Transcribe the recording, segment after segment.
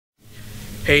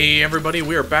Hey everybody,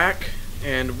 we are back,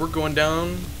 and we're going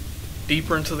down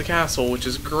deeper into the castle, which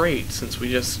is great since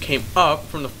we just came up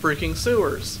from the freaking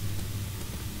sewers.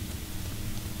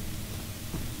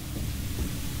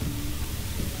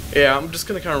 Yeah, I'm just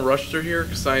gonna kind of rush through here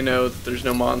because I know that there's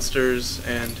no monsters,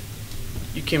 and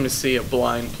you came to see a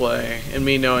blind play, and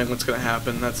me knowing what's gonna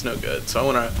happen, that's no good. So I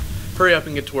want to hurry up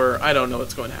and get to where I don't know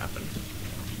what's going to happen.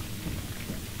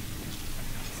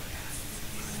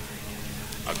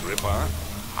 Agrippa,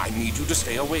 I need you to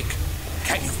stay awake.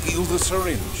 Can you feel the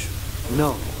syringe?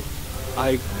 No,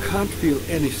 I can't feel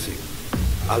anything.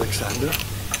 Alexander?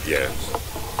 Yes.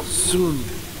 Soon,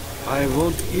 I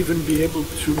won't even be able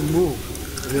to move,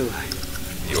 will I?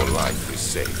 Your life is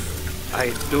safe.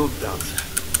 I don't doubt that.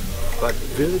 But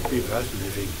will it be worth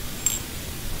living?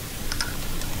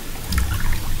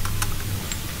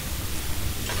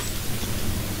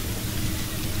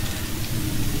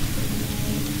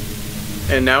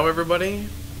 And now everybody,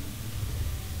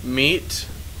 meet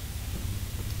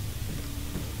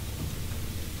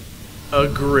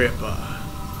Agrippa.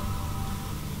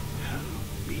 Help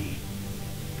me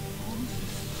on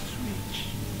this switch.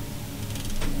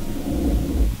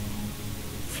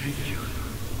 Thank you.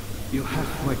 You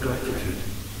have my gratitude.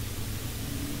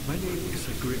 My name is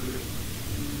Agrippa.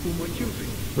 Whom are you?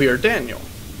 We are Daniel.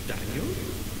 Daniel?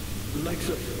 Like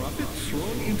the prophet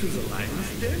thrown into the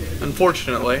lion's den?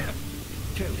 Unfortunately.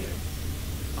 Tell me,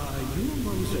 are you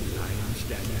among the lions,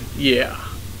 Daniel? Yeah.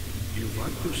 You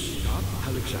want to stop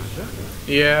Alexander?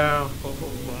 Yeah. Oh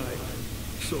my.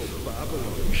 So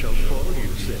Babylon shall fall, you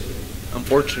say?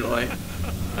 Unfortunately.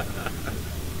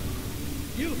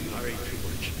 You worry too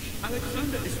much.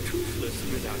 Alexander is toothless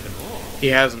without an orb. He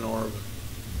has an orb.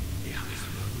 Yeah.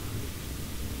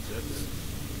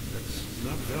 That's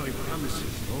not very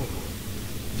promising, no.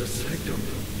 The sanctum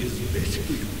is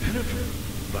basically impenetrable,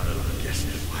 but I guess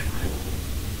why not?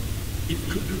 It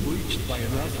could be reached by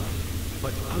another,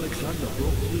 but Alexander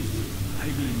broke his,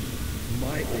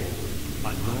 my orb,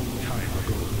 a long time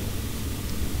ago.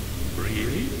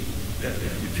 Really? Then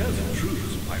if you tell the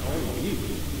truth, by all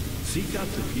means, seek out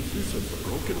the pieces of the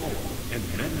broken orb and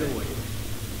mend away.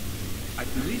 I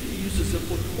believe he uses them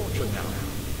for torture now.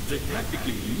 They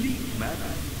practically leak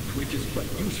matter, which is but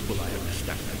useful, I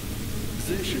understand.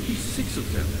 There should be 6 of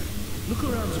them. Look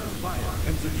around the fire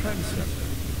and the transept.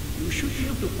 You should be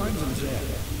able to find them there.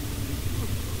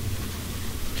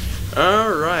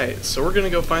 Alright, so we're gonna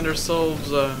go find ourselves,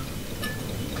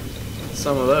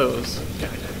 some of those.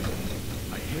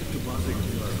 I hate to bother you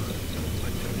further,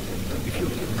 but if you're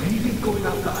really going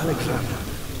after Alexander,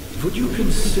 would you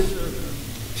consider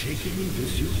taking me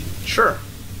with you? Sure.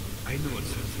 I know it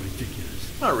sounds ridiculous.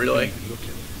 Not really. Look at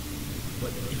it.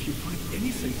 But if you find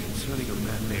anything concerning a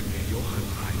man named Johann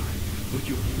Reich, would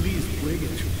you please bring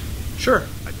it to me? Sure.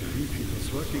 I believe he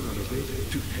was working on a way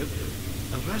to heaven.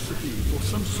 A recipe for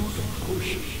some sort of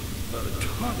potion. A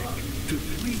tonic to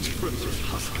reach from this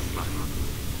husk of mine.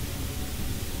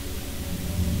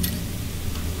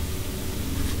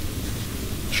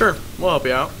 Sure. We'll help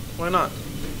you out. Why not?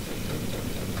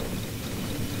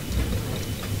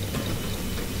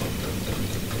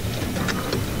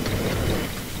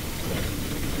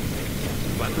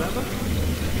 Whatever?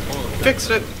 Fixed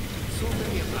it. So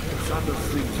many of Alexander's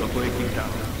things are breaking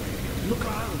down. Look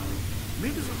around.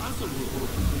 Maybe the other room.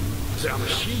 There are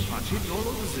machine parts hidden all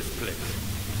over this place.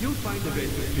 You'll find a way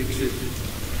to fix it.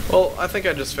 Well, I think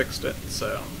I just fixed it,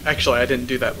 so... Actually, I didn't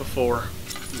do that before.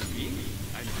 Me?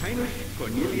 I'm Heinrich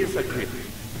Cornelius Agrippa.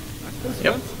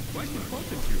 Yep. Quite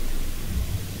important to you.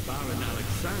 Baron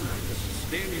Alexander has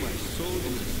sustained my soul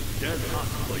in this dead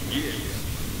husk for years.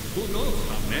 Who knows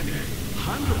how many?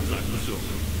 Hundreds, I presume.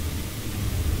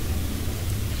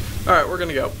 Alright, we're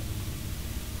gonna go.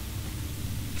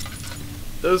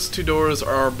 Those 2 doors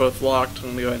are both locked.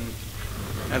 I'm gonna go ahead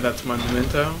and add that to my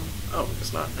memento. Oh,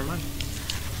 it's not. Never mind.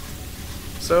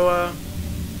 So,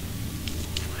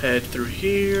 head through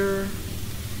here.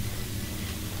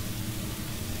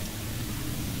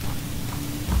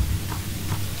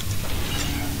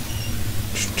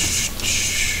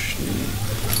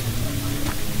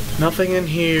 Nothing in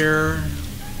here.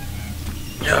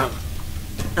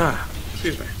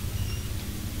 Excuse me.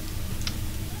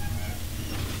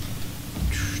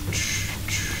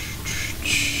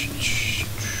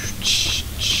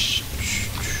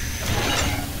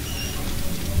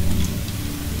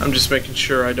 I'm just making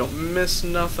sure I don't miss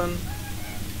nothing.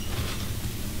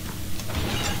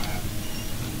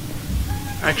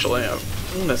 Actually, I'm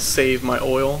gonna save my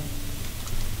oil.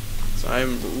 So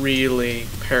I'm really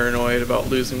paranoid about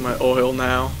losing my oil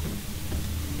now.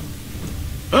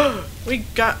 We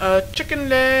got a chicken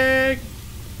leg!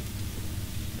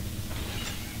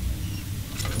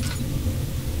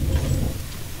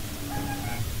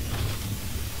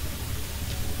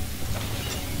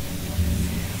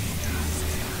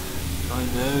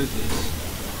 know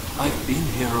this. I've been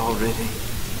here already.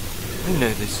 I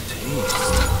know this taste.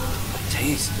 A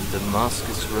taste of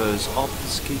Damascus rose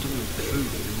obfuscating the truth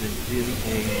and revealing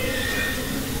pain.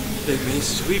 They may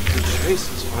sweep the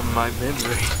traces from my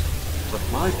memory, but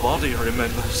my body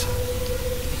remembers.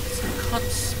 These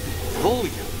cuts speak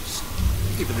volumes,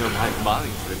 even though my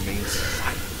mind remains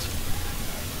silent.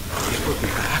 They will be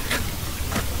back.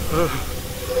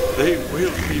 They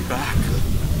will be back.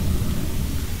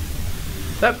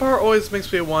 That part always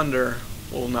makes me wonder.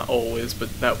 Well, not always, but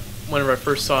that whenever I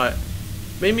first saw it,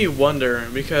 made me wonder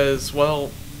because, well,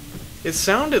 it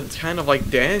sounded kind of like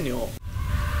Daniel.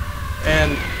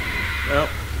 And, oh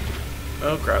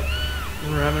crap,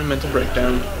 we're having a mental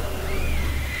breakdown.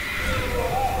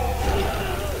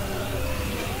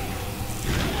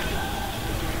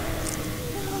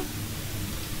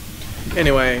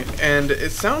 Anyway, and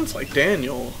it sounds like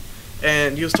Daniel,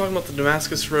 and he was talking about the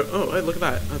Damascus Road. Oh, hey, look at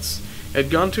that. It had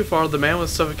gone too far. The man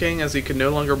was suffocating as he could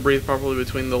no longer breathe properly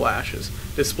between the lashes.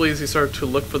 Displeased, he started to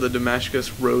look for the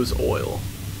Damascus rose oil.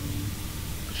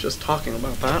 I was just talking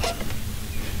about that.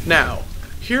 Now,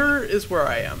 here is where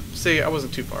I am. See, I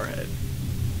wasn't too far ahead.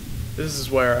 This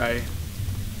is where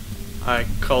I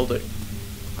called it.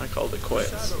 I called it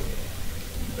quits. It's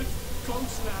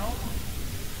close now.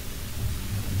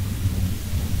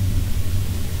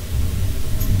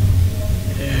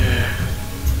 Yeah.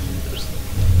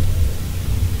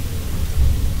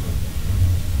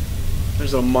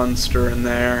 There's a monster in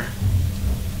there.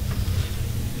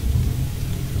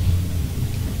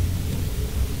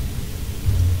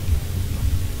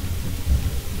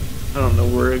 I don't know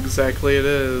where exactly it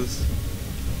is.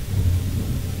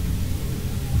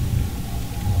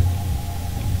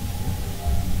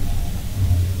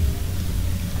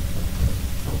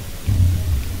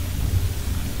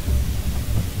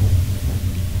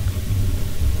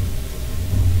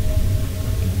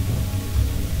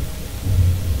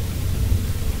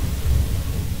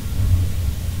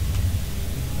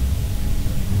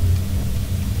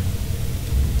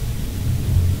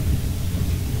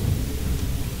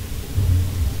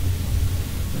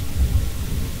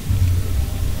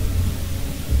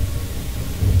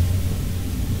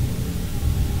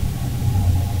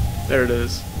 There it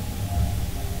is.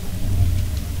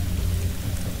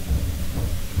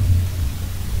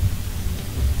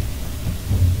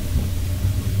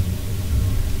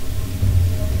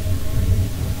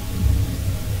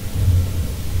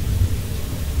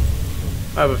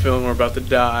 I have a feeling we're about to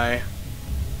die.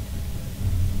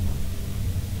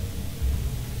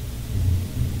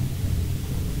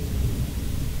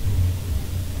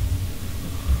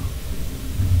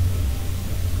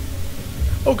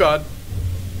 Oh God.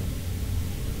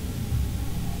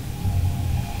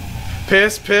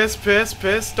 Piss, piss, piss,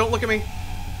 piss. Don't look at me.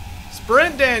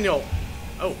 Sprint, Daniel.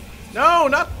 Oh. No,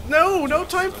 no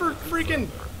time for freaking...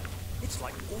 It's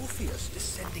like Orpheus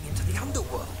descending into the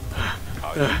underworld.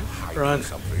 Run.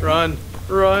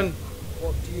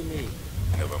 What do you mean?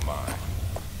 Never mind.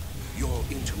 Your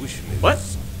intuition is What?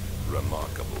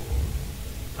 remarkable.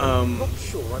 I'm not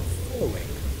sure I'm following.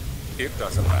 It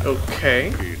doesn't matter.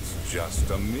 Okay. It's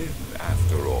just a myth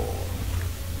after all.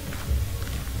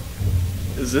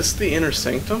 Is this the Inner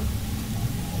Sanctum?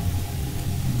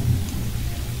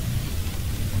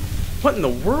 What in the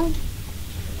world?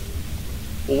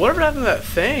 Well, whatever happened to that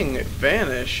thing? It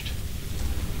vanished.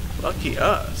 Lucky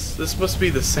us. This must be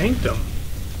the Sanctum.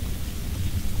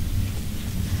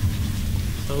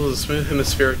 Oh, there's a smooth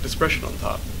hemispheric dispersion on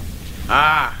top.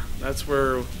 Ah, that's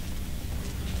where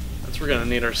we're gonna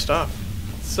need our stuff.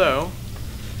 So,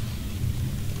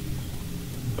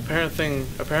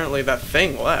 apparently that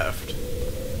thing left.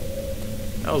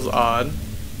 That was odd.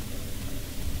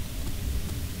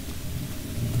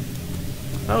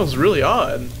 That was really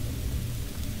odd.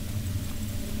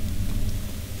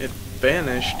 It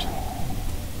vanished.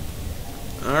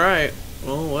 Alright,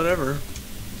 well, whatever.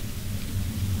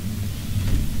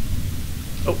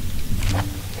 Oh.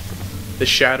 The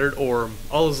shattered orb.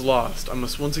 All is lost. I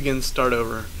must once again start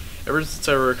over. Ever since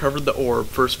I recovered the orb,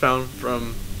 first found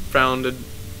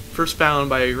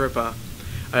by Agrippa,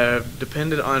 I have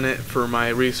depended on it for my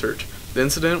research. The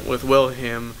incident with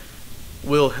Wilhelm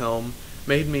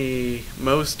made me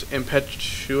most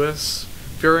impetuous.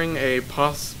 Fearing a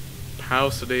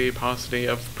paucity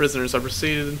of prisoners, I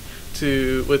proceeded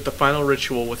with the final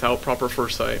ritual without proper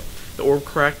foresight. The orb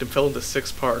cracked and fell into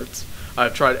 6 parts. I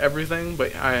have tried everything,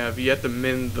 but I have yet to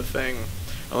mend the thing.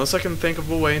 Unless I can think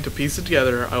of a way to piece it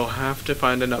together, I will have to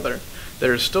find another.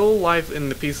 There is still life in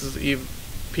the pieces,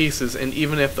 and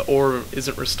even if the orb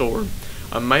isn't restored,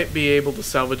 I might be able to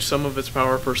salvage some of its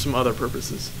power for some other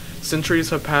purposes. Centuries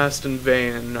have passed in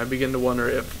vain, and I begin to wonder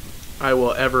if I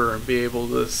will ever be able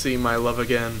to see my love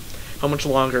again. How much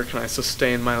longer can I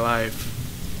sustain my life?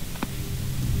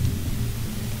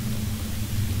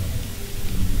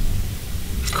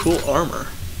 Cool armor.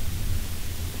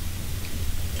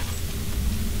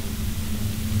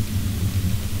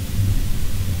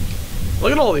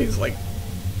 Look at all these, like,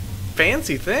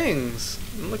 fancy things.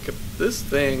 Look at this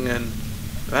thing and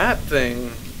that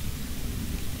thing.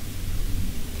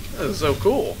 That is so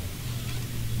cool.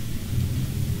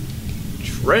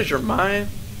 Treasure mine.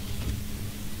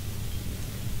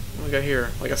 What do we got here?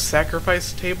 Like a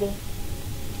sacrifice table?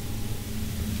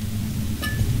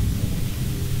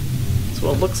 That's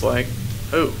what it looks like.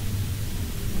 Oh.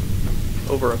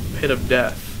 Over a pit of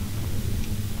death.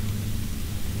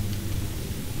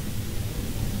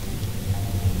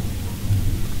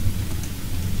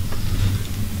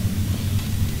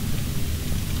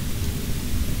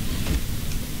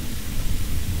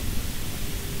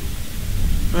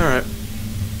 Alright.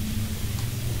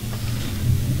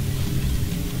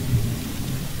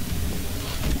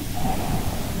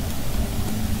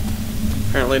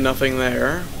 Apparently nothing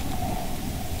there.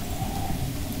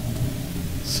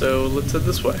 So let's head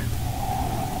this way.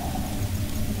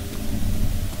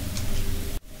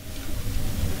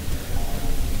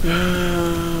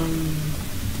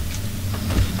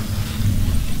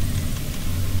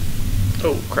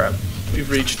 Oh crap. We've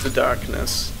reached the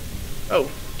darkness.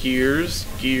 Oh. Gears.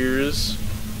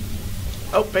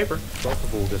 Oh, paper. 12th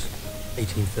of August,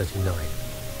 1839.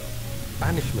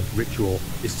 Banishment ritual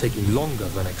is taking longer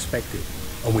than expected,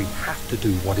 and we have to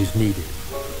do what is needed.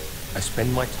 I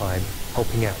spend my time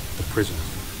helping out the prisoners.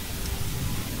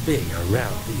 Being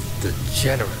around these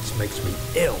degenerates makes me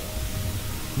ill.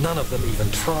 None of them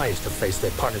even tries to face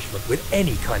their punishment with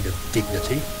any kind of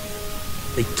dignity.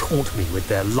 They taunt me with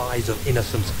their lies of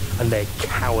innocence and their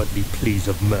cowardly pleas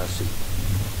of mercy.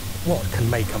 What can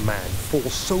make a man fall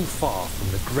so far from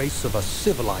the grace of a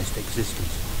civilized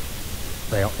existence?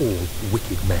 They are all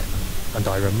wicked men, and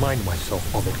I remind myself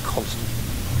of it constantly.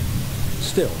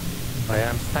 Still, I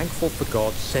am thankful for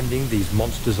God sending these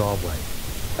monsters our way,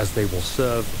 as they will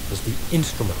serve as the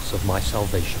instruments of my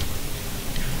salvation.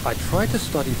 I try to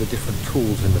study the different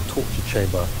tools in the torture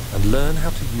chamber and learn how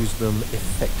to use them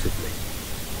effectively.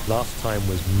 Last time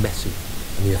was messy,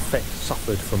 and the effect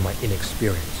suffered from my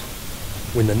inexperience.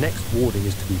 When the next warding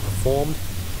is to be performed,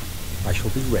 I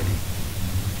shall be ready.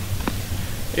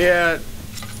 Yeah,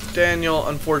 Daniel,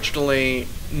 unfortunately,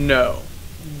 no.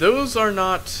 Those are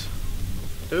not...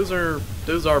 Those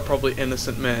are probably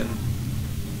innocent men.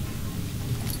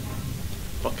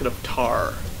 Bucket of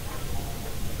tar.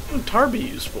 What would tar be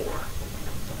used for?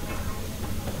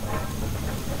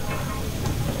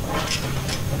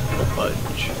 Oh,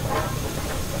 fudge.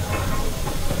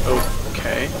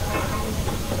 Okay.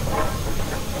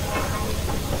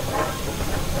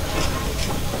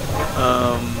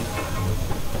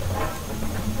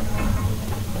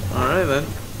 Alright then.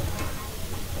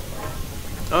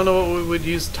 I don't know what we would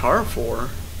use tar for.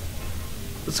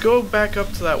 Let's go back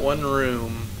up to that one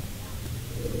room.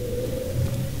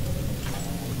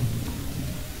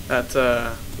 That,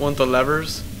 one of the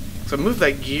levers. So I moved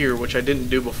that gear, which I didn't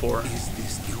do before. Is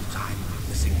this guilt I'm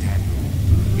witnessing, Daniel?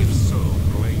 If so,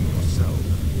 blame yourself.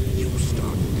 You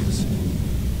started this.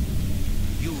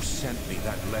 You sent me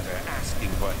that letter asking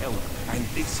for help, and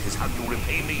this is how you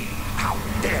repay me? How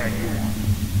dare you!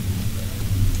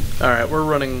 Alright, we're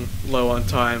running low on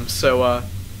time, so,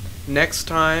 next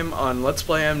time on Let's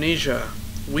Play Amnesia,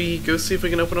 we go see if we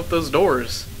can open up those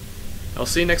doors. I'll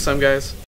see you next time, guys.